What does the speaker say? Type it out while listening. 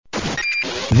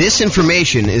This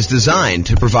information is designed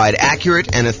to provide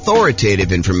accurate and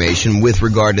authoritative information with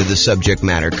regard to the subject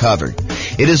matter covered.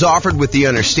 It is offered with the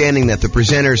understanding that the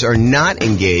presenters are not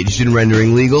engaged in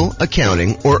rendering legal,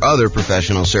 accounting, or other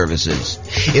professional services.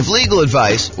 If legal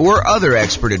advice or other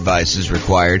expert advice is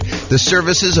required, the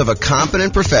services of a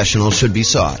competent professional should be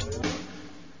sought.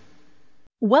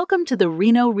 Welcome to the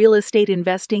Reno Real Estate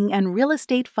Investing and Real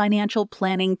Estate Financial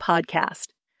Planning Podcast.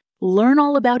 Learn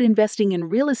all about investing in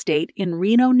real estate in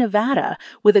Reno, Nevada,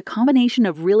 with a combination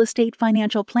of real estate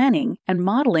financial planning and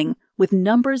modeling with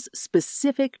numbers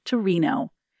specific to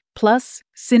Reno, plus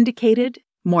syndicated,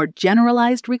 more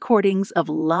generalized recordings of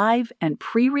live and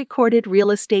pre-recorded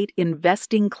real estate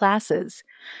investing classes,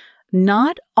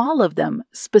 not all of them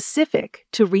specific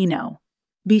to Reno.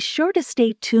 Be sure to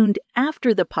stay tuned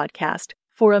after the podcast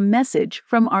for a message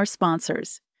from our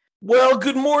sponsors. Well,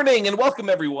 good morning and welcome,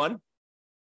 everyone.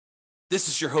 This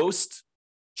is your host,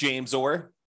 James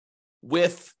Orr,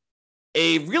 with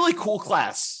a really cool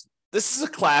class. This is a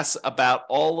class about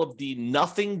all of the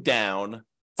nothing down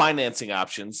financing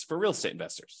options for real estate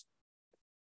investors.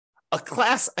 A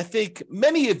class I think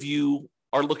many of you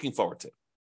are looking forward to.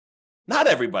 Not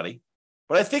everybody,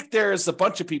 but I think there's a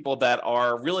bunch of people that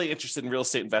are really interested in real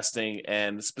estate investing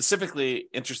and specifically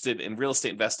interested in real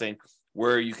estate investing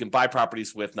where you can buy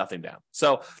properties with nothing down.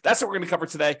 So that's what we're going to cover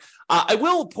today. I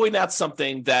will point out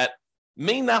something that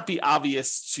may not be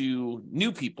obvious to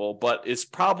new people, but is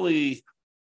probably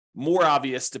more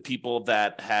obvious to people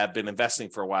that have been investing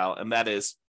for a while. And that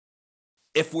is,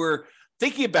 if we're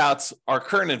thinking about our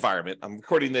current environment, I'm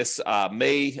recording this March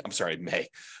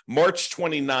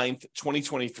 29th,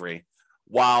 2023,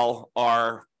 while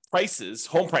our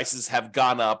home prices have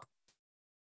gone up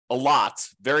a lot,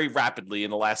 very rapidly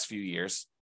in the last few years.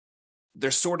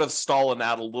 They're sort of stalling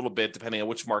out a little bit, depending on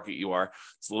which market you are.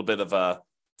 It's a little bit of a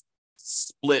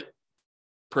split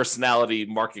personality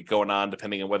market going on,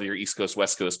 depending on whether you're East Coast,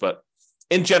 West Coast. But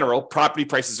in general, property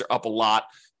prices are up a lot,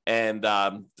 and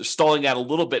they're stalling out a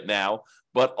little bit now.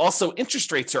 But also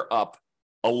interest rates are up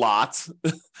a lot,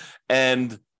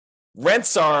 and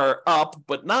rents are up,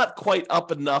 but not quite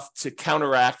up enough to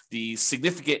counteract the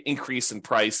significant increase in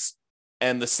price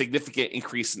and the significant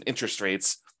increase in interest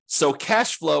rates. So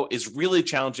cash flow is really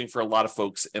challenging for a lot of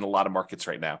folks in a lot of markets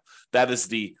right now. That is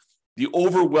the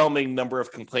overwhelming number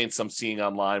of complaints I'm seeing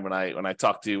online when I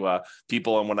talk to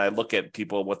people and when I look at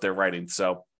people, what they're writing.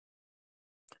 So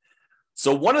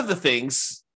one of the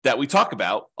things that we talk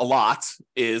about a lot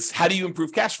is, how do you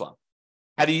improve cash flow?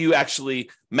 How do you actually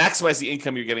maximize the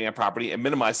income you're getting on property and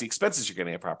minimize the expenses you're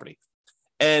getting on property?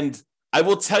 And I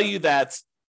will tell you that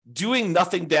doing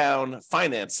nothing down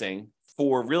financing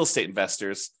for real estate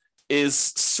investors is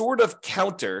sort of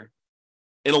counter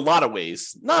in a lot of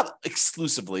ways, not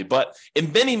exclusively, but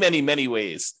in many, many, many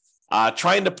ways.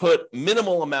 Trying to put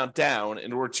minimal amount down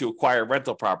in order to acquire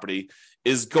rental property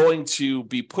is going to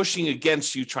be pushing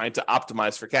against you trying to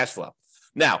optimize for cash flow.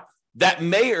 Now, that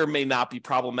may or may not be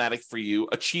problematic for you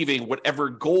achieving whatever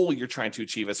goal you're trying to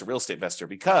achieve as a real estate investor,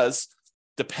 because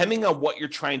depending on what you're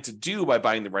trying to do by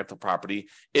buying the rental property,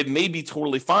 it may be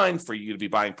totally fine for you to be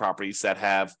buying properties that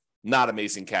have not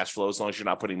amazing cash flow, as long as you're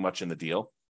not putting much in the deal,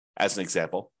 as an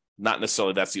example. Not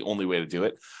necessarily that's the only way to do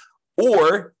it.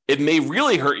 Or it may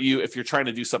really hurt you if you're trying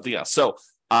to do something else. So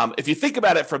if you think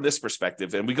about it from this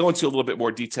perspective, and we go into a little bit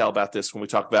more detail about this when we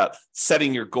talk about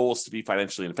setting your goals to be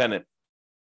financially independent,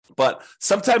 but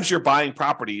sometimes you're buying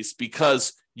properties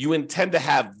because you intend to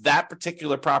have that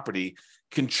particular property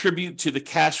contribute to the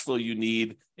cash flow you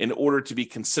need in order to be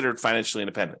considered financially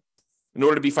independent. In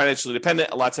order to be financially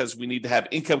independent, a lot of times we need to have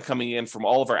income coming in from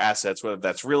all of our assets, whether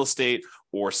that's real estate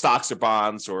or stocks or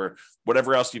bonds or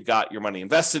whatever else you've got your money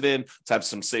invested in, to have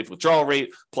some safe withdrawal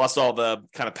rate, plus all the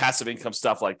kind of passive income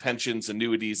stuff like pensions,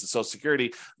 annuities, and Social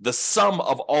Security. The sum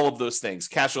of all of those things,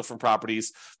 cash flow from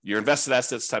properties, your invested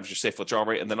assets times your safe withdrawal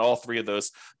rate, and then all three of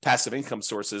those passive income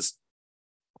sources,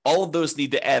 all of those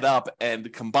need to add up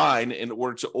and combine in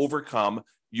order to overcome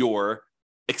your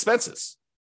expenses.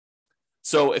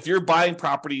 So if you're buying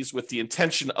properties with the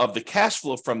intention of the cash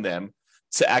flow from them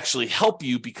to actually help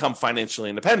you become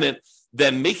financially independent,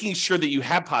 then making sure that you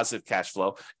have positive cash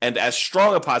flow and as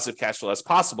strong a positive cash flow as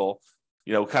possible,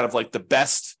 kind of like the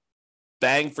best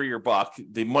bang for your buck,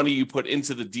 the money you put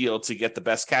into the deal to get the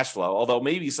best cash flow. Although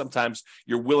maybe sometimes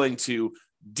you're willing to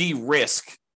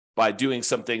de-risk by doing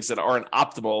some things that aren't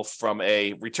optimal from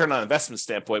a return on investment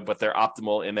standpoint, but they're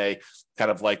optimal in a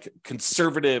kind of like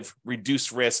conservative,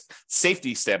 reduced risk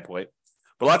safety standpoint.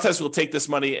 But a lot of times we'll take this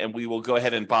money and we will go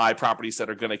ahead and buy properties that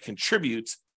are going to contribute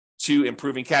to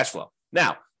improving cash flow.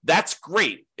 Now, that's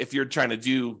great if you're trying to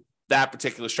do that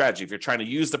particular strategy, if you're trying to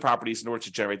use the properties in order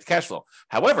to generate the cash flow.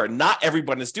 However, not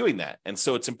everyone is doing that. And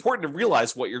so it's important to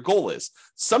realize what your goal is.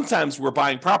 Sometimes we're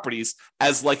buying properties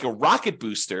as like a rocket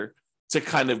booster to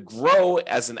kind of grow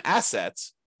as an asset,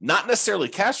 not necessarily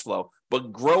cash flow,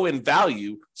 but grow in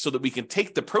value so that we can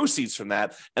take the proceeds from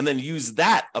that and then use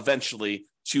that eventually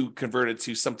to convert it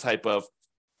to some type of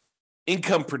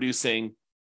income producing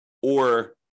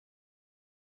or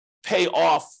pay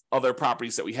off other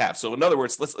properties that we have. So in other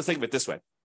words, let's think of it this way.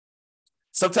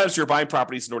 Sometimes you're buying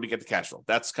properties in order to get the cash flow.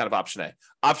 That's kind of option A.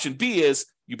 Option B is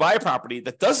you buy a property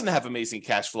that doesn't have amazing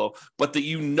cash flow, but that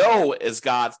you know has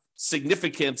got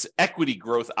significant equity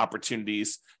growth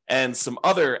opportunities and some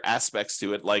other aspects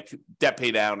to it, like debt pay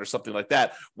down or something like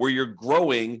that, where you're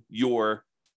growing your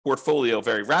portfolio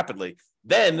very rapidly.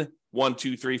 Then 1,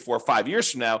 2, 3, 4, 5 years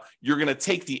from now, you're going to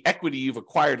take the equity you've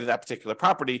acquired in that particular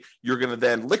property. You're going to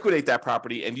then liquidate that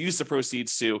property and use the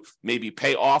proceeds to maybe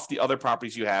pay off the other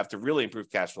properties you have to really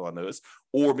improve cash flow on those.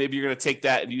 Or maybe you're going to take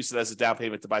that and use it as a down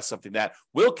payment to buy something that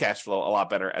will cash flow a lot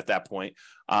better at that point.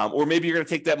 Or maybe you're going to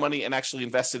take that money and actually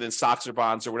invest it in stocks or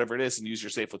bonds or whatever it is and use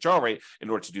your safe withdrawal rate in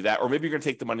order to do that. Or maybe you're going to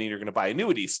take the money and you're going to buy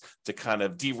annuities to kind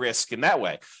of de-risk in that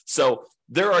way. So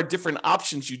there are different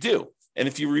options you do. And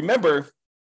if you remember,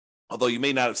 although you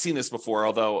may not have seen this before,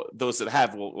 although those that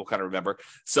have will kind of remember.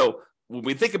 So when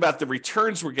we think about the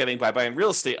returns we're getting by buying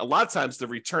real estate, a lot of times the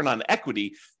return on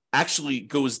equity actually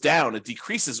goes down. It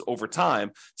decreases over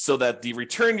time so that the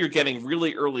return you're getting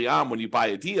really early on when you buy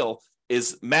a deal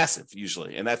is massive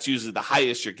usually. And that's usually the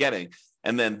highest you're getting.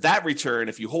 And then that return,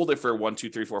 if you hold it for 1, 2,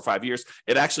 3, 4, 5 years,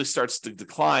 it actually starts to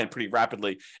decline pretty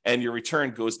rapidly and your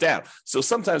return goes down. So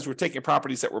sometimes we're taking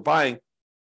properties that we're buying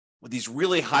with these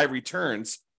really high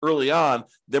returns early on,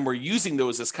 then we're using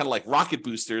those as kind of like rocket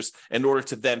boosters in order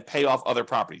to then pay off other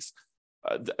properties.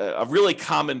 A really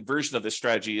common version of this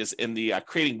strategy is in the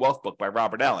Creating Wealth book by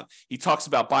Robert Allen. He talks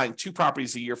about buying 2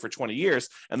 properties a year for 20 years,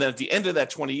 and then at the end of that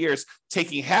 20 years,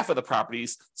 taking half of the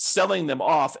properties, selling them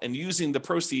off, and using the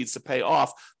proceeds to pay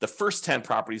off the first 10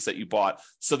 properties that you bought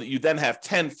so that you then have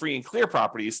 10 free and clear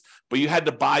properties, but you had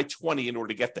to buy 20 in order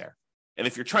to get there. And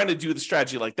if you're trying to do the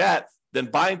strategy like that, then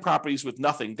buying properties with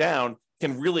nothing down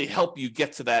can really help you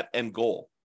get to that end goal.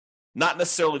 Not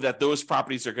necessarily that those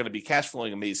properties are going to be cash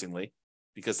flowing amazingly,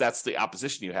 because that's the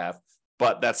opposition you have,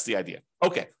 but that's the idea.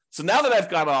 Okay, so now that I've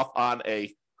gone off on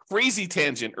a crazy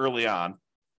tangent early on,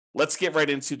 let's get right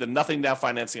into the nothing down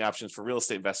financing options for real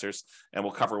estate investors, and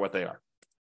we'll cover what they are.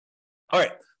 All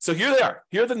right, so here they are.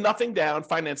 Here are the nothing down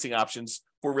financing options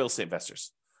for real estate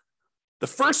investors. The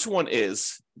first one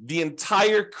is the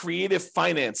entire creative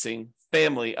financing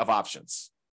family of options.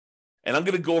 And I'm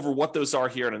going to go over what those are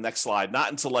here in the next slide,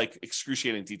 not into like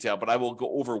excruciating detail, but I will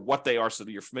go over what they are so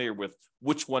that you're familiar with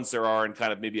which ones there are and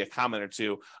kind of maybe a comment or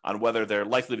two on whether they're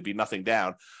likely to be nothing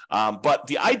down. But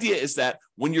the idea is that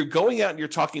when you're going out and you're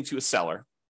talking to a seller,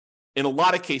 in a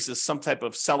lot of cases, some type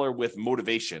of seller with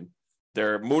motivation,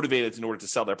 they're motivated in order to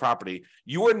sell their property,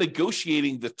 you are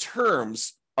negotiating the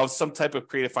terms of some type of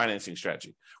creative financing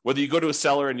strategy. Whether you go to a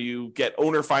seller and you get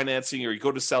owner financing, or you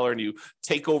go to a seller and you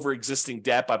take over existing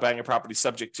debt by buying a property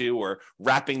subject to or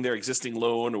wrapping their existing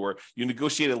loan, or you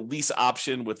negotiate a lease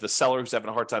option with the seller who's having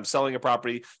a hard time selling a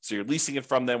property, so you're leasing it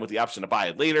from them with the option to buy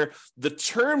it later. The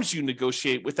terms you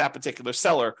negotiate with that particular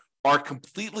seller are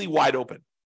completely wide open.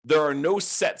 There are no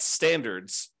set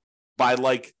standards by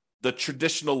like the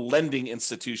traditional lending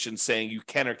institutions saying you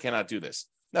can or cannot do this.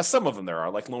 Now, some of them there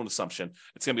are, like loan assumption.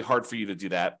 It's going to be hard for you to do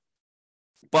that.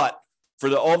 But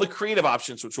for all the creative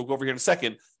options, which we'll go over here in a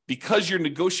second, because you're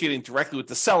negotiating directly with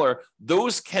the seller,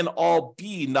 those can all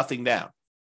be nothing down.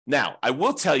 Now, I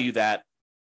will tell you that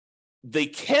they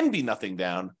can be nothing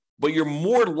down, but you're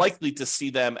more likely to see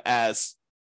them as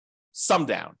some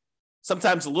down.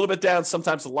 Sometimes a little bit down,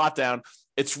 sometimes a lot down.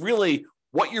 It's really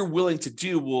what you're willing to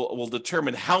do will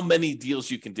determine how many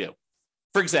deals you can do.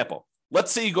 For example,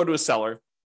 let's say you go to a seller,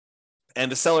 and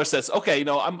the seller says, okay,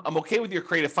 I'm okay with your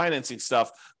creative financing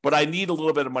stuff, but I need a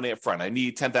little bit of money up front. I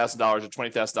need $10,000 or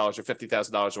 $20,000 or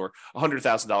 $50,000 or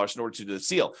 $100,000 in order to do this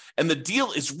deal. And the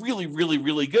deal is really, really,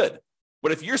 really good.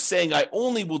 But if you're saying I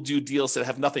only will do deals that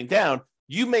have nothing down,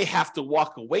 you may have to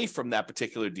walk away from that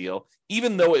particular deal,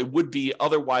 even though it would be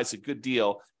otherwise a good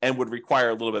deal and would require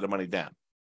a little bit of money down.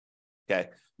 Okay.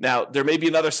 Now, there may be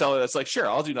another seller that's like, sure,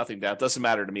 I'll do nothing down. It doesn't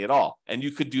matter to me at all. And you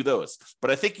could do those.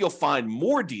 But I think you'll find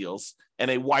more deals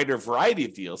and a wider variety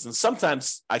of deals. And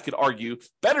sometimes I could argue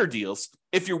better deals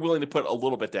if you're willing to put a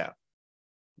little bit down.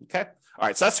 Okay. All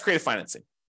right. So that's creative financing.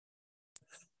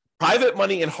 Private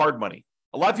money and hard money.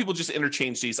 A lot of people just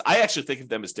interchange these. I actually think of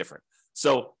them as different.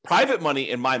 So private money,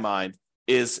 in my mind,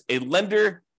 is a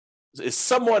lender is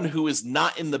someone who is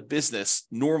not in the business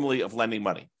normally of lending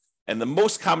money. And the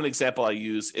most common example I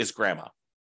use is grandma.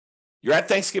 You're at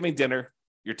Thanksgiving dinner.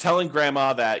 You're telling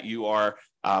grandma that you are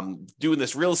doing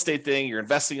this real estate thing. You're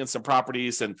investing in some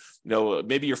properties, and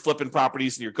maybe you're flipping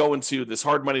properties, and you're going to this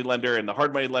hard money lender, and the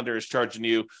hard money lender is charging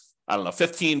you,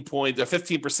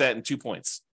 15% and 2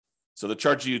 points. So they're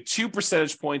charging you 2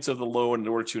 percentage points of the loan in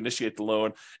order to initiate the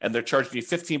loan, and they're charging you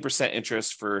 15%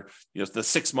 interest for the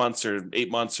 6 months or 8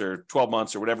 months or 12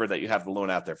 months or whatever that you have the loan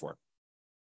out there for.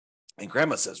 And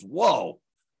grandma says, "Whoa,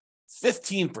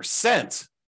 15%.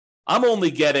 I'm only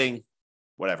getting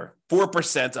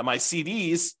 4% on my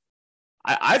CDs.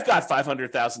 I've got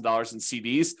 $500,000 in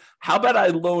CDs. How about I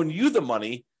loan you the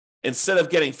money instead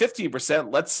of getting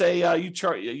 15%? Let's say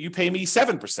you pay me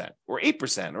 7% or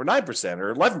 8% or 9%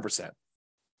 or 11%.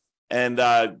 And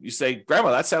you say,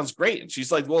 Grandma, that sounds great. And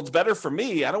she's like, well, it's better for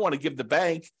me. I don't want to give the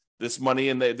bank this money,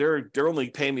 and they're only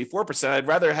paying me 4%. I'd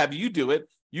rather have you do it.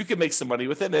 You can make some money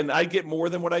with it, and I get more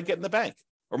than what I get in the bank.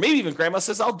 Or maybe even Grandma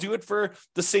says, I'll do it for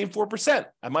the same 4%.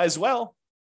 I might as well.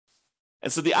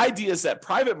 And so the idea is that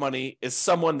private money is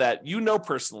someone that you know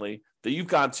personally, that you've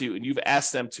gone to, and you've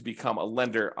asked them to become a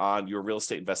lender on your real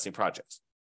estate investing projects.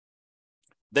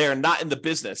 They are not in the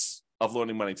business of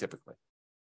loaning money typically.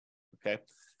 Okay.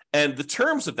 And the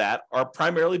terms of that are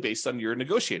primarily based on your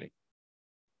negotiating.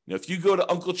 If you go to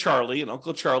Uncle Charlie, and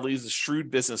Uncle Charlie is a shrewd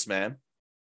businessman,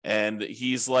 and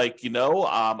he's like,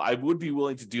 I would be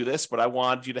willing to do this, but I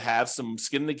want you to have some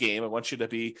skin in the game. I want you to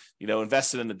be,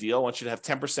 invested in the deal. I want you to have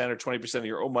 10% or 20% of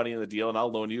your own money in the deal, and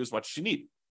I'll loan you as much as you need.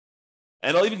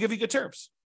 And I'll even give you good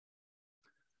terms.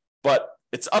 But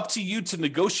it's up to you to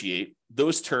negotiate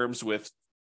those terms with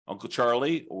Uncle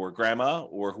Charlie or Grandma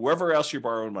or whoever else you're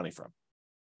borrowing money from.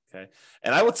 Okay.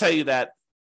 And I will tell you that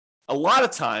a lot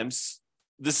of times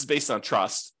this is based on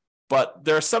trust, but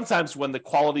there are some times when the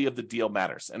quality of the deal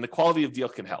matters, and the quality of deal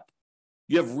can help.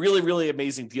 You have really, really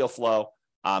amazing deal flow.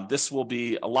 This will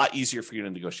be a lot easier for you to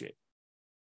negotiate.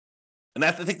 And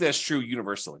I think that's true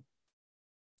universally.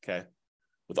 Okay.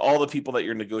 With all the people that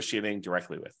you're negotiating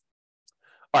directly with.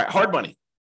 All right, hard money.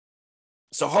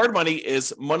 So hard money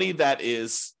is money that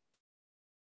is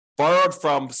borrowed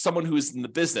from someone who is in the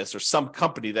business, or some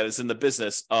company that is in the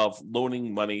business of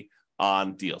loaning money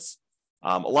on deals.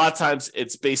 A lot of times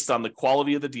it's based on the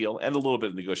quality of the deal and a little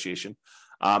bit of negotiation.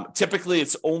 Typically,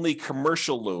 it's only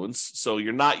commercial loans, so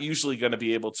you're not usually going to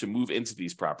be able to move into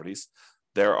these properties.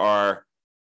 There are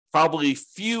probably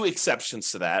few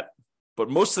exceptions to that, but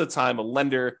most of the time, a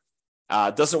lender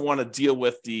doesn't want to deal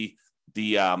with the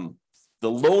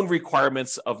loan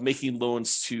requirements of making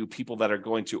loans to people that are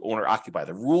going to own or occupy.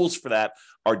 The rules for that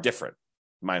are different,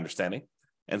 my understanding.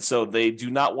 And so they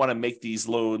do not want to make these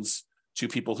loans to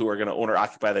people who are going to own or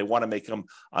occupy. They want to make them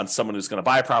on someone who's going to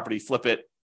buy a property, flip it,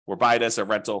 or buy it as a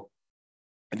rental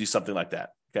and do something like that.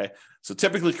 Okay. So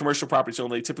typically commercial properties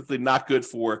only, typically not good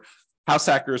for house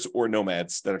hackers or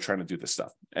nomads that are trying to do this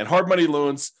stuff. And hard money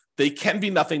loans, they can be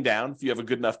nothing down if you have a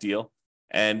good enough deal,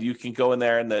 and you can go in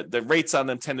there, and the rates on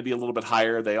them tend to be a little bit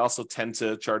higher. They also tend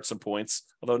to charge some points,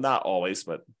 although not always,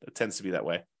 but it tends to be that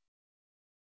way.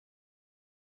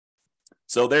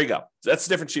 So there you go. That's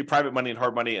the difference between private money and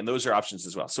hard money, and those are options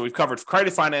as well. So we've covered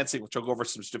credit financing, which I'll go over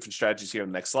some different strategies here on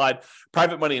the next slide.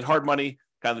 Private money and hard money,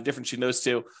 kind of the difference between those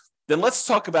two. Then let's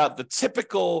talk about the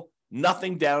typical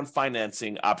nothing down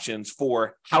financing options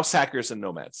for house hackers and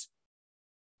nomads.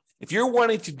 If you're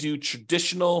wanting to do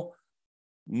traditional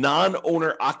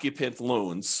non-owner occupant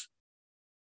loans,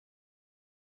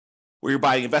 where you're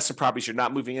buying investment properties, you're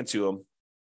not moving into them,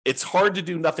 it's hard to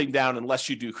do nothing down unless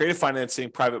you do creative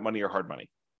financing, private money, or hard money.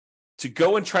 To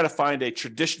go and try to find a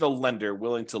traditional lender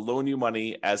willing to loan you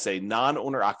money as a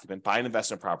non-owner occupant, buy an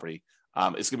investment property,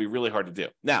 is going to be really hard to do.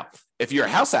 Now, if you're a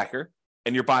house hacker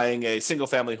and you're buying a single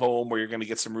family home where you're going to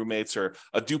get some roommates, or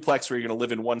a duplex where you're going to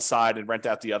live in one side and rent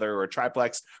out the other, or a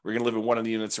triplex where you're going to live in one of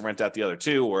the units and rent out the other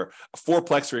two, or a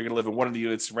fourplex where you're going to live in one of the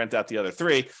units and rent out the other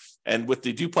three. And with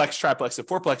the duplex, triplex, and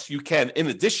fourplex, you can, in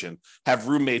addition, have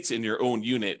roommates in your own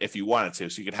unit if you wanted to.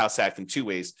 So you could house hack in two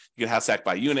ways. You can house hack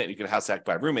by unit, and you can house hack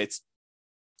by roommates.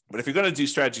 But if you're going to do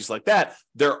strategies like that,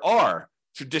 there are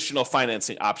traditional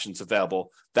financing options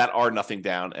available that are nothing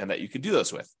down and that you can do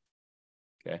those with.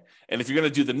 Okay. And if you're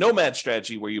going to do the nomad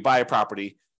strategy, where you buy a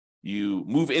property, you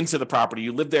move into the property,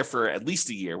 you live there for at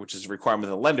least a year, which is a requirement of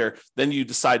the lender, then you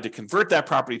decide to convert that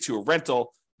property to a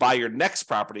rental, buy your next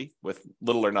property with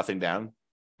little or nothing down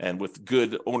and with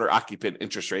good owner-occupant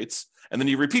interest rates. And then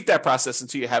you repeat that process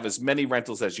until you have as many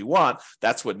rentals as you want.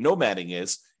 That's what nomading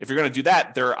is. If you're going to do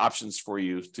that, there are options for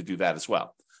you to do that as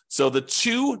well. So the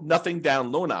two nothing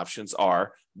down loan options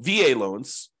are VA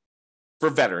loans for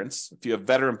veterans. If you have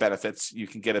veteran benefits, you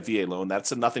can get a VA loan.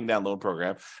 That's a nothing down loan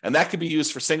program. And that could be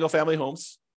used for single family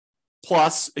homes.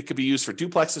 Plus, it could be used for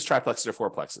duplexes, triplexes, or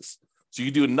fourplexes. So you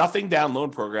do a nothing down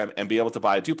loan program and be able to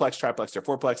buy a duplex, triplex, or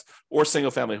fourplex, or single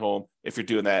family home if you're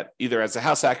doing that either as a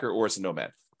house hacker or as a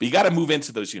nomad. But you got to move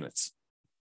into those units.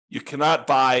 You cannot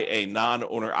buy a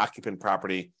non-owner occupant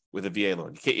property with a VA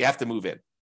loan. You have to move in.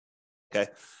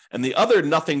 Okay. And the other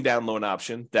nothing down loan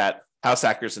option that house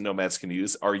hackers and nomads can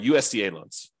use are USDA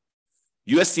loans.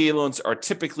 USDA loans are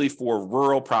typically for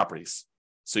rural properties.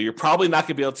 So you're probably not going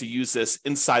to be able to use this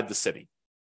inside the city.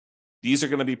 These are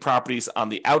going to be properties on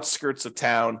the outskirts of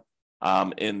town,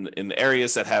 in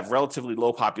areas that have relatively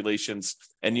low populations,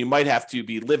 and you might have to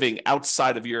be living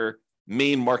outside of your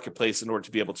main marketplace in order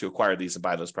to be able to acquire these and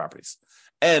buy those properties.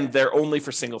 And they're only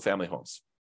for single family homes.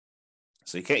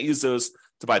 So you can't use those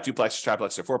to buy duplex,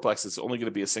 triplex, or fourplex. It's only going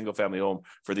to be a single family home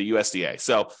for the USDA.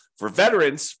 So for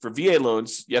veterans, for VA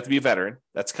loans, you have to be a veteran.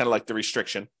 That's kind of like the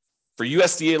restriction. For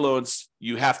USDA loans,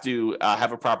 you have to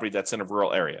have a property that's in a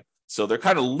rural area. So they're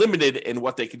kind of limited in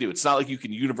what they can do. It's not like you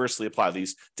can universally apply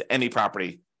these to any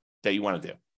property that you want to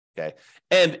do. Okay.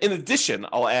 And in addition,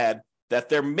 I'll add that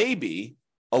there may be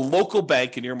a local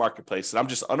bank in your marketplace that I'm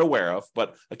just unaware of,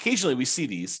 but occasionally we see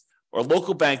these, or a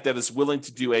local bank that is willing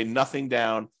to do a nothing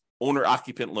down owner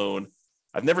occupant loan.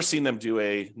 I've never seen them do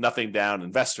a nothing down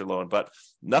investor loan, but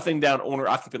nothing down owner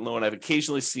occupant loan. I've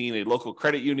occasionally seen a local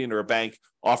credit union or a bank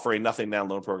offer a nothing down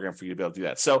loan program for you to be able to do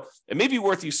that. So it may be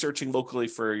worth you searching locally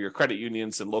for your credit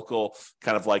unions and local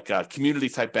kind of like community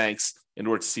type banks in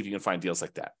order to see if you can find deals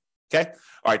like that. Okay.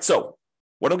 All right. So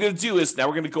what I'm going to do is now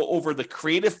we're going to go over the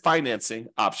creative financing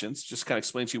options, just kind of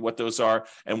explain to you what those are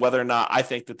and whether or not I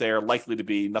think that they are likely to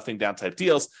be nothing down type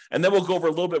deals. And then we'll go over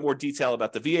a little bit more detail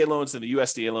about the VA loans and the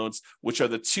USDA loans, which are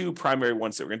the two primary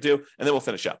ones that we're going to do. And then we'll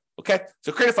finish up. Okay.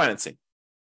 So creative financing.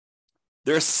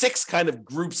 There are 6 kind of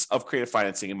groups of creative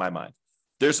financing in my mind.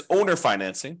 There's owner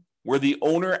financing, where the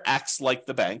owner acts like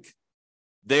the bank.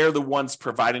 They're the ones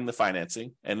providing the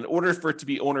financing. And in order for it to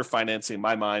be owner financing, in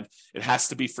my mind, it has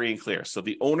to be free and clear. So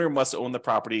the owner must own the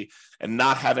property and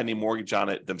not have any mortgage on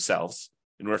it themselves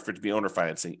in order for it to be owner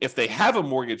financing. If they have a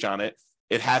mortgage on it,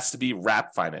 it has to be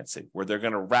wrap financing, where they're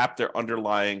going to wrap their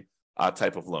underlying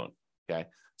type of loan. Okay.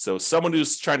 So someone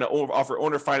who's trying to offer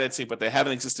owner financing, but they have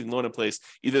an existing loan in place,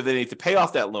 either they need to pay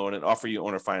off that loan and offer you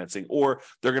owner financing, or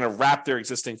they're going to wrap their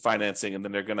existing financing and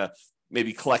then they're going to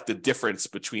maybe collect the difference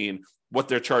between what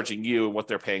they're charging you and what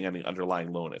they're paying on the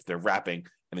underlying loan if they're wrapping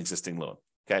an existing loan.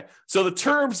 Okay. So the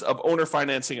terms of owner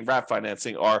financing and wrap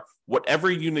financing are whatever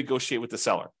you negotiate with the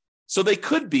seller. So they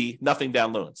could be nothing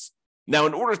down loans. Now,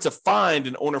 in order to find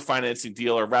an owner financing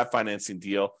deal or wrap financing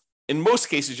deal, in most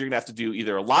cases, you're going to have to do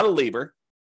either a lot of labor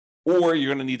or you're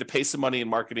going to need to pay some money in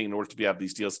marketing in order to be able to have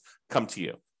these deals come to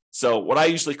you. So what I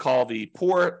usually call the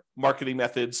poor marketing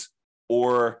methods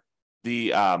or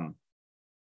the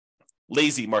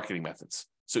lazy marketing methods.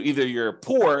 So either you're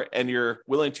poor and you're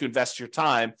willing to invest your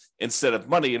time instead of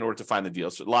money in order to find the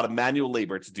deals, so a lot of manual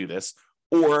labor to do this,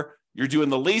 or you're doing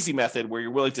the lazy method where you're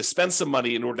willing to spend some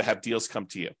money in order to have deals come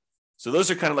to you. So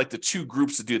those are kind of like the two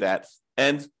groups to do that.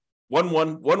 And one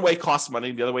way costs money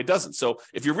and the other way doesn't. So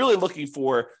if you're really looking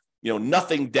for,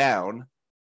 nothing down,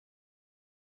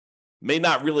 may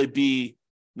not really be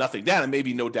nothing down. It may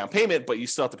be no down payment, but you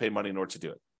still have to pay money in order to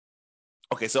do it.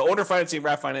 Okay, so owner financing,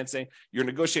 wrap financing, you're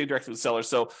negotiating directly with the seller.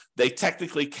 So they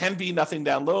technically can be nothing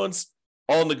down loans,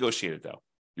 all negotiated though.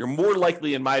 You're more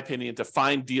likely, in my opinion, to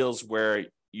find deals where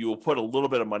you will put a little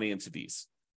bit of money into these.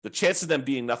 The chance of them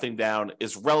being nothing down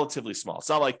is relatively small. It's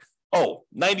not like,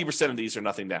 90% of these are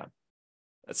nothing down.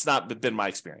 That's not been my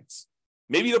experience.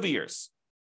 Maybe it'll be yours.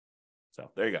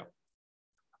 So there you go. All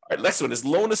right, next one is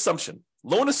loan assumption.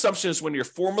 Loan assumption is when you're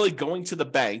formally going to the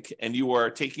bank and you are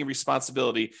taking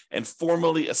responsibility and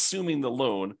formally assuming the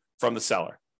loan from the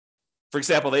seller. For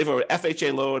example, they have an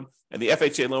FHA loan and the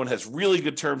FHA loan has really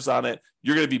good terms on it.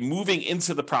 You're going to be moving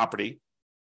into the property.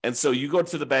 And so you go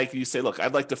to the bank and you say, look,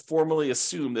 I'd like to formally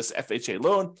assume this FHA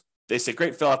loan. They say,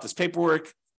 great, fill out this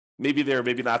paperwork. Maybe there,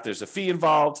 maybe not. There's a fee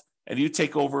involved. And you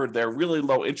take over their really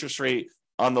low interest rate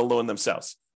on the loan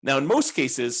themselves. Now, in most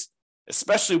cases,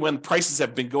 especially when prices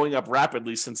have been going up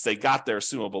rapidly since they got their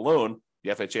assumable loan,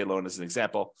 the FHA loan as an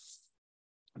example,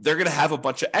 they're going to have a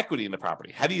bunch of equity in the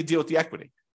property. How do you deal with the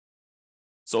equity?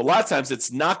 So a lot of times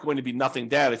it's not going to be nothing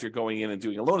down if you're going in and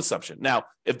doing a loan assumption. Now,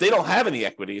 if they don't have any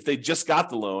equity, if they just got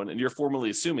the loan and you're formally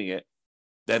assuming it,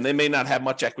 then they may not have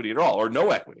much equity at all or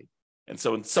no equity. And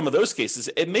so in some of those cases,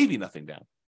 it may be nothing down.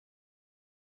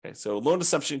 Okay, so loan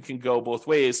assumption can go both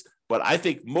ways, but I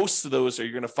think most of those are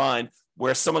you're going to find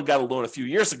where someone got a loan a few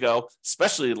years ago,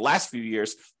 especially the last few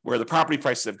years, where the property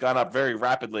prices have gone up very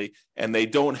rapidly and they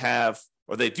don't have,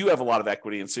 or they do have a lot of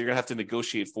equity. And so you're going to have to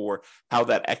negotiate for how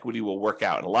that equity will work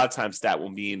out. And a lot of times that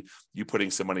will mean you putting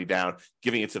some money down,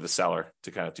 giving it to the seller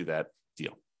to kind of do that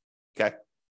deal. Okay.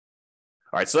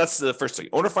 All right. So that's the first thing: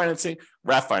 owner financing,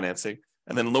 RAF financing,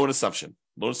 and then loan assumption.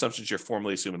 Loan assumptions, you're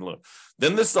formally assuming the loan.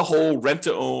 Then there's the whole rent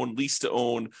to own, lease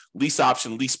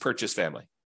option, lease purchase family,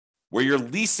 where you're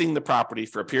leasing the property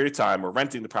for a period of time or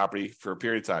renting the property for a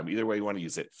period of time, either way you want to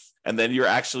use it. And then you're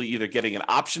actually either getting an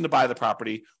option to buy the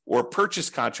property or a purchase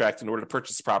contract in order to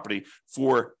purchase the property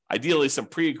for ideally some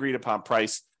pre-agreed upon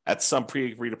price at some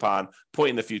pre-agreed upon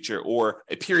point in the future, or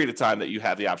a period of time that you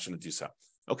have the option to do so.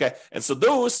 Okay. And so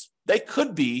those, they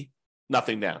could be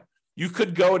nothing down. You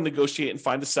could go and negotiate and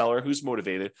find a seller who's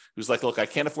motivated, who's like, look, I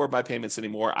can't afford my payments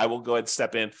anymore. I will go ahead and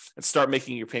step in and start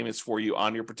making your payments for you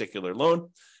on your particular loan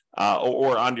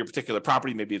or on your particular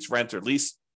property. Maybe it's rent or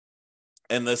lease.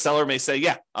 And the seller may say,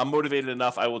 yeah, I'm motivated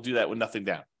enough. I will do that with nothing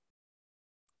down.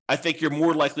 I think you're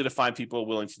more likely to find people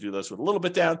willing to do this with a little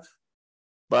bit down,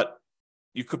 but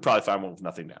you could probably find one with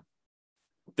nothing down.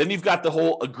 Then you've got the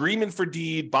whole agreement for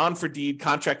deed, bond for deed,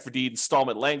 contract for deed,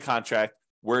 installment land contract,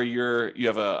 where you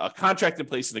have a contract in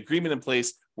place, an agreement in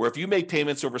place, where if you make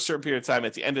payments over a certain period of time,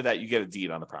 at the end of that, you get a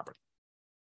deed on the property.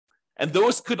 And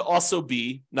those could also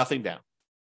be nothing down.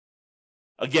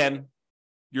 Again,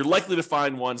 you're likely to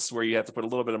find ones where you have to put a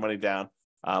little bit of money down,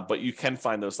 but you can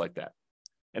find those like that.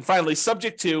 And finally,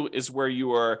 subject to is where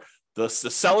you are, the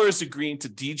seller is agreeing to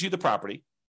deed you the property,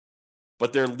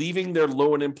 but they're leaving their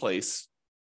loan in place,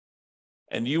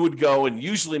 and you would go and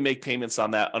usually make payments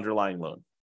on that underlying loan.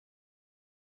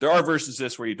 There are versions of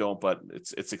this where you don't, but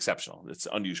it's exceptional. It's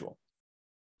unusual.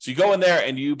 So you go in there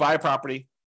and you buy a property,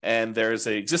 and there's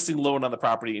an existing loan on the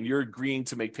property, and you're agreeing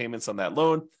to make payments on that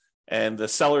loan, and the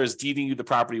seller is deeding you the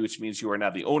property, which means you are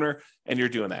now the owner, and you're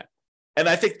doing that. And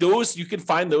I think those, you can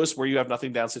find those where you have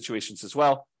nothing down situations as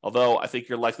well, although I think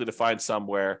you're likely to find some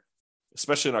where,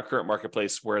 especially in our current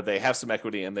marketplace, where they have some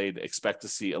equity and they'd expect to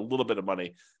see a little bit of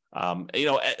money.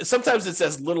 Sometimes it's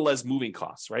as little as moving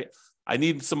costs, right? I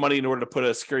need some money in order to put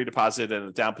a security deposit and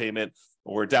a down payment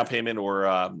or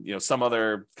some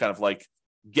other kind of like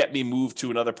get me moved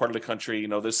to another part of the country.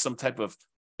 There's some type of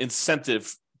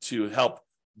incentive to help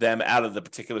them out of the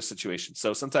particular situation.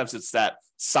 So sometimes it's that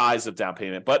size of down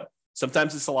payment, but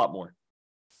sometimes it's a lot more,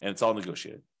 and it's all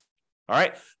negotiated. All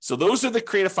right. So those are the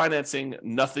creative financing,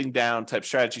 nothing down type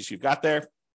strategies you've got there.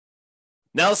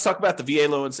 Now let's talk about the VA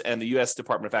loans and the U.S.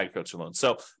 Department of Agriculture loans.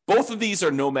 So both of these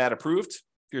are Nomad approved.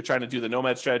 If you're trying to do the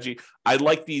Nomad strategy, I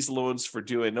like these loans for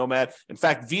doing Nomad. In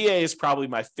fact, VA is probably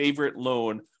my favorite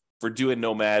loan for doing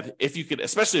Nomad,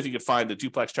 especially if you could find a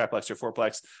duplex, triplex, or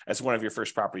fourplex as one of your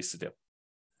first properties to do.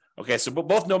 Okay, so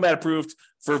both Nomad approved.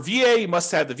 For VA, you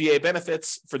must have the VA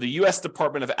benefits. For the U.S.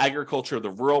 Department of Agriculture,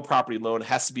 the rural property loan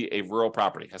has to be a rural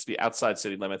property, has to be outside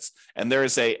city limits. And there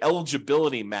is a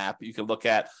eligibility map you can look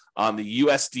at on the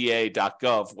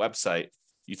USDA.gov website.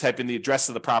 You type in the address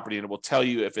of the property, and it will tell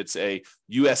you if it's a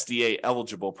USDA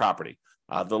eligible property.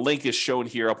 The link is shown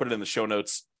here. I'll put it in the show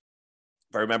notes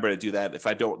if I remember to do that. If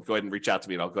I don't, go ahead and reach out to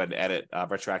me, and I'll go ahead and add it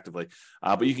retroactively.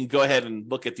 But you can go ahead and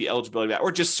look at the eligibility map,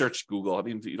 or just search Google. I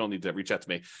mean, you don't need to reach out to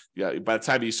me. By the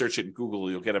time you search it in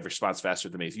Google, you'll get a response faster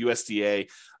than me. It's USDA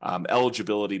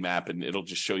eligibility map, and it'll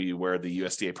just show you where the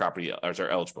USDA property are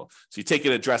eligible. So you take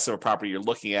an address of a property you're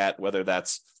looking at, whether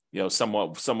that's some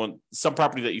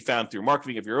property that you found through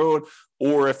marketing of your own,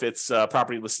 or if it's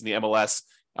property listed in the MLS,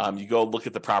 you go look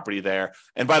at the property there.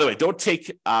 And by the way, don't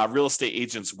take real estate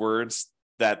agents' words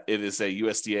that it is a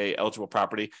USDA eligible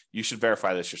property. You should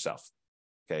verify this yourself.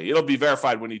 Okay, it'll be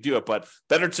verified when you do it, but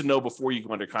better to know before you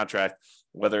go under contract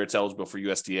whether it's eligible for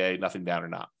USDA, nothing down or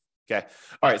not. Okay.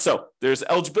 All right. So there's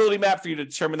eligibility map for you to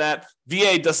determine that.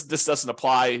 This doesn't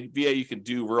apply. VA, you can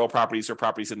do rural properties or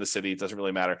properties in the city. It doesn't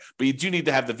really matter. But you do need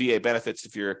to have the VA benefits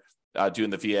if you're doing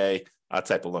the VA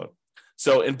type of loan.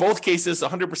 So in both cases,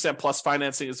 100% plus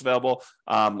financing is available.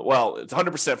 It's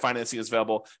 100% financing is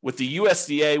available. With the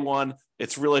USDA one,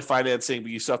 it's really financing,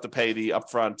 but you still have to pay the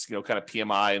upfront, kind of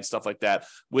PMI and stuff like that.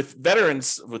 With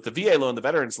veterans, with the VA loan, the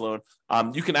veterans loan,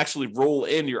 you can actually roll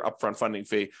in your upfront funding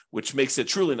fee, which makes it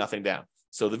truly nothing down.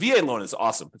 So the VA loan is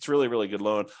awesome. It's really, really good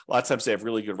loan. A lot of times they have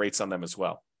really good rates on them as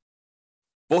well.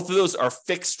 Both of those are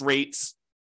fixed rates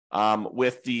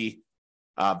with the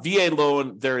VA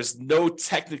loan, there is no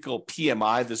technical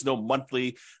PMI. There's no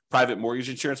monthly private mortgage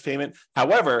insurance payment.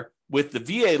 However, with the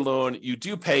VA loan, you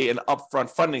do pay an upfront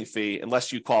funding fee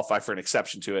unless you qualify for an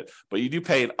exception to it, but you do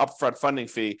pay an upfront funding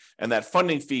fee, and that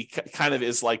funding fee kind of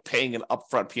is like paying an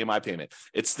upfront PMI payment.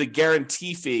 It's the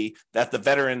guarantee fee that the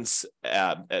Veterans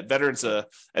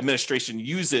Administration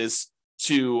uses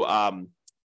to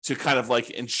kind of like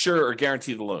insure or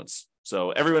guarantee the loans.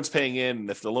 So everyone's paying in, and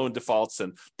if the loan defaults,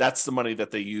 and that's the money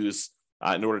that they use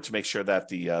in order to make sure that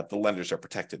the lenders are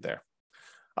protected there.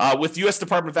 With U.S.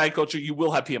 Department of Agriculture, you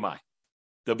will have PMI.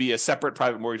 There'll be a separate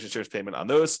private mortgage insurance payment on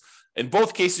those. In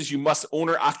both cases, you must own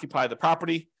or occupy the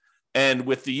property. And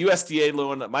with the USDA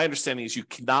loan, my understanding is you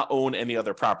cannot own any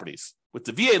other properties. With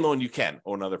the VA loan, you can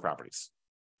own other properties.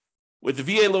 With the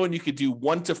VA loan, you could do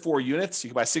 1 to 4 units. You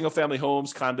can buy single-family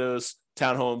homes, condos,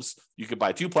 townhomes. You could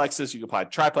buy duplexes. You could buy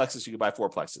triplexes. You could buy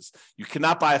fourplexes. You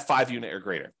cannot buy a 5-unit or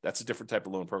greater. That's a different type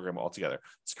of loan program altogether.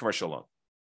 It's a commercial loan.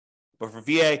 But for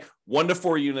VA, 1 to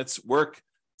 4 units work.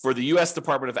 For the U.S.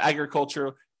 Department of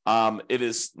Agriculture, it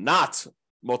is not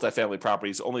multifamily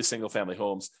properties, only single-family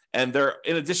homes. And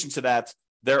in addition to that,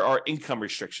 there are income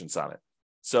restrictions on it.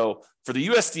 So for the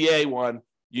USDA one,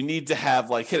 you need to have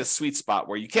hit a sweet spot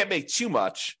where you can't make too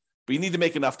much, but you need to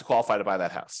make enough to qualify to buy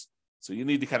that house. So you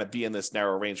need to kind of be in this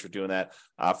narrow range for doing that.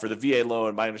 For the VA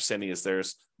loan, my understanding is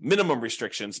there's minimum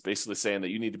restrictions, basically saying that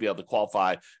you need to be able to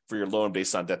qualify for your loan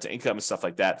based on debt to income and stuff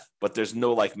like that. But there's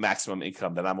no maximum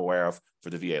income that I'm aware of for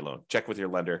the VA loan. Check with your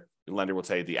lender. Your lender will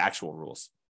tell you the actual rules.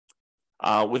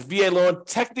 With VA loan,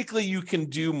 technically you can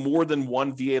do more than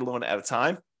one VA loan at a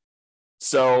time.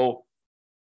 So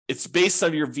it's based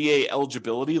on your VA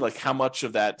eligibility, like how much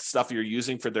of that stuff you're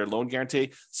using for their loan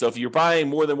guarantee. So if you're buying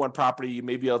more than one property, you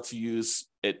may be able to use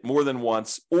it more than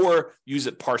once or use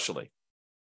it partially.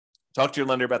 Talk to your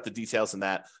lender about the details in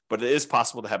that, but it is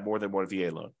possible to have more than one VA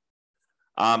loan.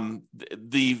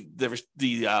 The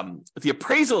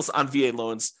appraisals on VA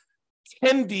loans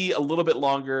can be a little bit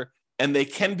longer, and they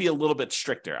can be a little bit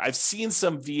stricter. I've seen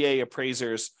some VA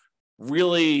appraisers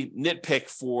really nitpick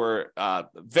for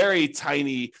very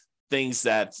tiny things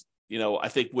that I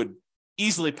think would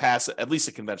easily pass at least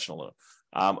a conventional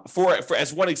loan. For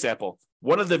as one example,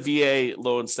 one of the VA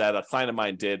loans that a client of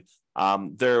mine did,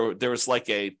 there was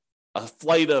a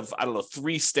flight of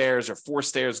 3 stairs or 4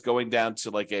 stairs going down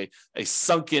to a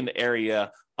sunken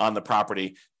area on the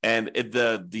property, and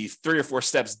the 3 or 4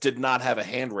 steps did not have a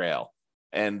handrail,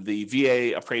 and the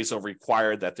VA appraisal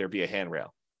required that there be a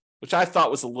handrail, which I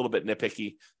thought was a little bit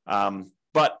nitpicky,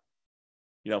 but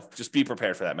just be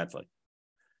prepared for that mentally.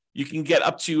 You can get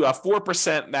up to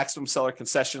 4% maximum seller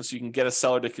concession, so you can get a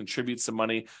seller to contribute some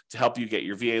money to help you get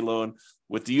your VA loan.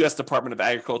 With the U.S. Department of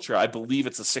Agriculture, I believe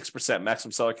it's a 6%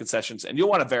 maximum seller concessions, and you'll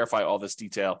want to verify all this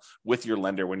detail with your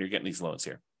lender when you're getting these loans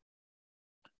here.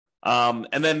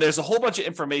 And then there's a whole bunch of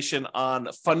information on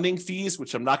funding fees,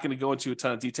 which I'm not going to go into a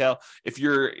ton of detail. If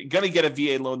you're going to get a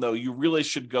VA loan, though, you really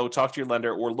should go talk to your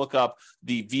lender or look up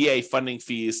the VA funding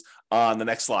fees on the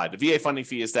next slide. The VA funding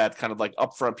fee is that kind of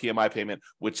upfront PMI payment,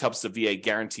 which helps the VA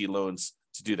guarantee loans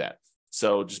to do that.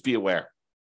 So just be aware.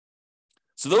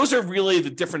 So those are really the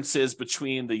differences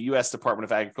between the U.S. Department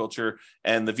of Agriculture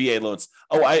and the VA loans.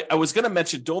 Oh, I was going to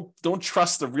mention, don't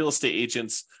trust the real estate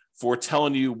agents for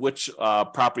telling you which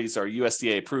properties are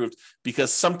USDA approved,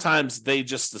 because sometimes they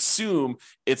just assume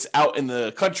it's out in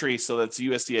the country, so that's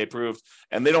USDA approved,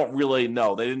 and they don't really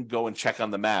know. They didn't go and check on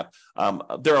the map.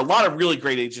 There are a lot of really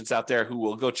great agents out there who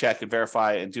will go check and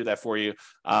verify and do that for you.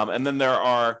 And then there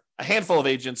are a handful of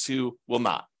agents who will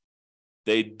not.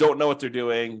 They don't know what they're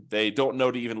doing. They don't know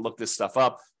to even look this stuff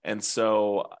up. And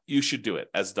so you should do it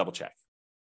as a double check.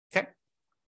 Okay.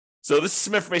 So this is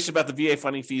some information about the VA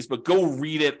funding fees, but go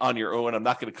read it on your own. I'm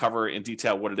not going to cover in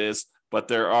detail what it is, but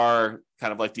there are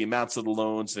kind of the amounts of the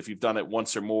loans, if you've done it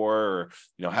once or more, or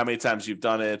how many times you've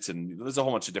done it. And there's a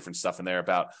whole bunch of different stuff in there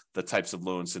about the types of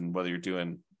loans and whether you're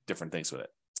doing different things with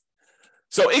it.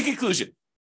 So in conclusion,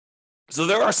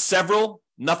 there are several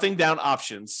nothing down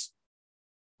options,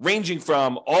 ranging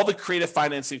from all the creative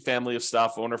financing family of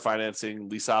stuff, owner financing,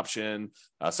 lease option,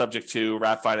 subject to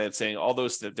wrap financing, all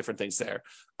those different things there,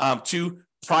 to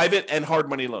private and hard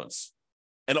money loans.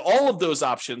 And all of those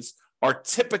options are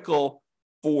typical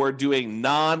for doing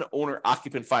non-owner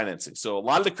occupant financing. So a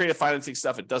lot of the creative financing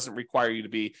stuff, it doesn't require you to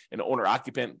be an owner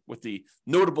occupant, with the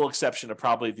notable exception of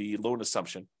probably the loan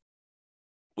assumption,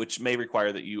 which may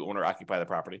require that you owner occupy the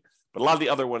property. But a lot of the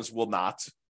other ones will not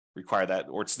require that,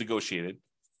 or it's negotiated.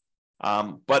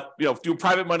 But do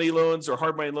private money loans or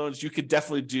hard money loans, you could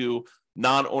definitely do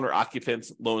non-owner occupant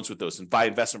loans with those and buy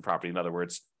investment property, in other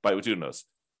words, by doing those.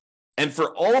 And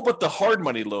for all but the hard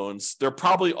money loans, there are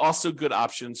probably also good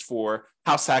options for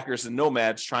house hackers and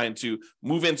nomads trying to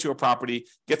move into a property,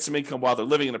 get some income while they're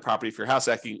living in a property if you're house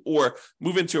hacking, or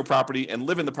move into a property and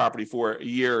live in the property for a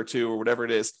year or two or whatever it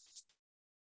is,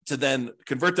 to then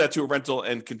convert that to a rental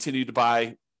and continue to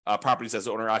buy properties as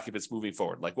owner occupants moving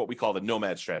forward, like what we call the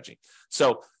nomad strategy.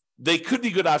 So they could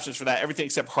be good options for that, everything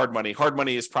except hard money. Hard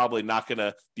money is probably not going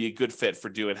to be a good fit for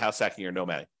doing house hacking or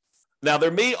nomading. Now,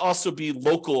 there may also be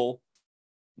local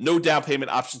no down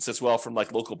payment options as well from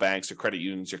like local banks or credit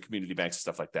unions or community banks and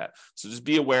stuff like that. So just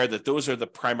be aware that those are the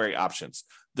primary options.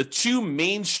 The two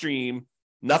mainstream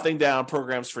nothing down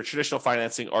programs for traditional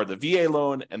financing are the VA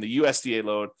loan and the USDA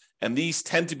loan. And these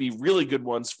tend to be really good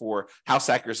ones for house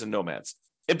hackers and nomads.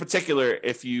 In particular,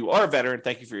 if you are a veteran,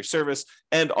 thank you for your service.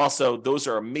 And also, those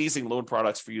are amazing loan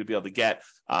products for you to be able to get,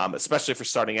 especially for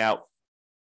starting out.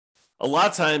 A lot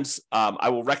of times, I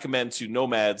will recommend to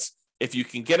nomads, if you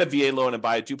can get a VA loan and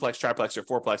buy a duplex, triplex, or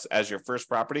fourplex as your first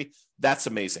property, that's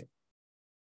amazing.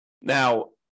 Now,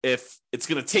 if it's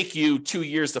going to take you 2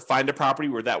 years to find a property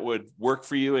where that would work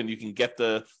for you and you can get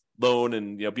the loan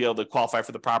and be able to qualify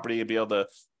for the property and be able to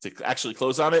actually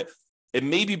close on it, it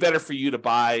may be better for you to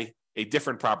buy a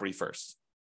different property first.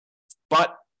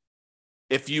 But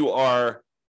if you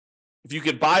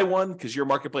could buy one because your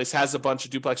marketplace has a bunch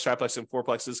of duplex, triplex, and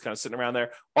fourplexes kind of sitting around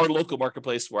there, our local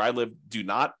marketplace where I live do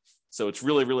not. So it's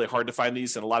really, really hard to find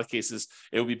these. In a lot of cases,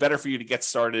 it would be better for you to get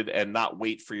started and not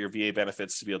wait for your VA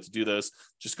benefits to be able to do those.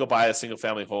 Just go buy a single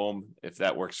family home if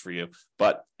that works for you.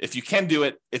 But if you can do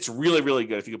it, it's really, really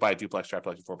good if you could buy a duplex,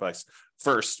 triplex, and fourplex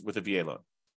first with a VA loan.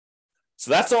 So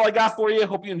that's all I got for you.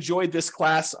 Hope you enjoyed this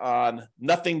class on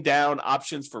nothing down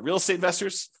options for real estate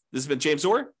investors. This has been James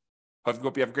Orr.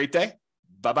 Hope you have a great day.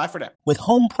 Bye-bye for now. With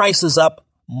home prices up,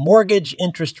 mortgage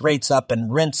interest rates up,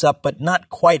 and rents up, but not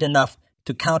quite enough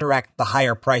to counteract the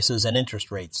higher prices and interest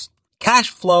rates,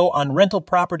 cash flow on rental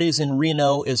properties in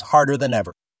Reno is harder than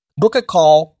ever. Book a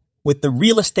call with the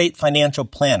Real Estate Financial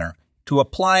Planner to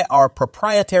apply our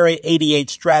proprietary 88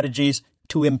 strategies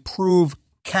to improve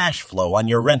cash flow on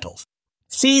your rentals.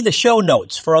 See the show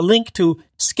notes for a link to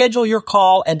schedule your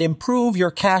call and improve your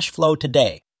cash flow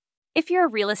today. If you're a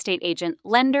real estate agent,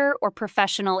 lender, or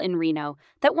professional in Reno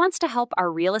that wants to help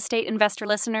our real estate investor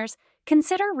listeners,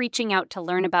 consider reaching out to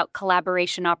learn about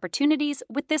collaboration opportunities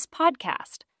with this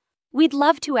podcast. We'd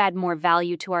love to add more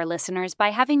value to our listeners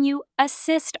by having you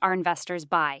assist our investors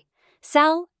buy,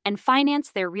 sell, and finance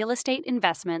their real estate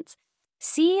investments.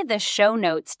 See the show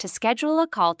notes to schedule a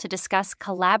call to discuss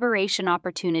collaboration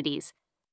opportunities.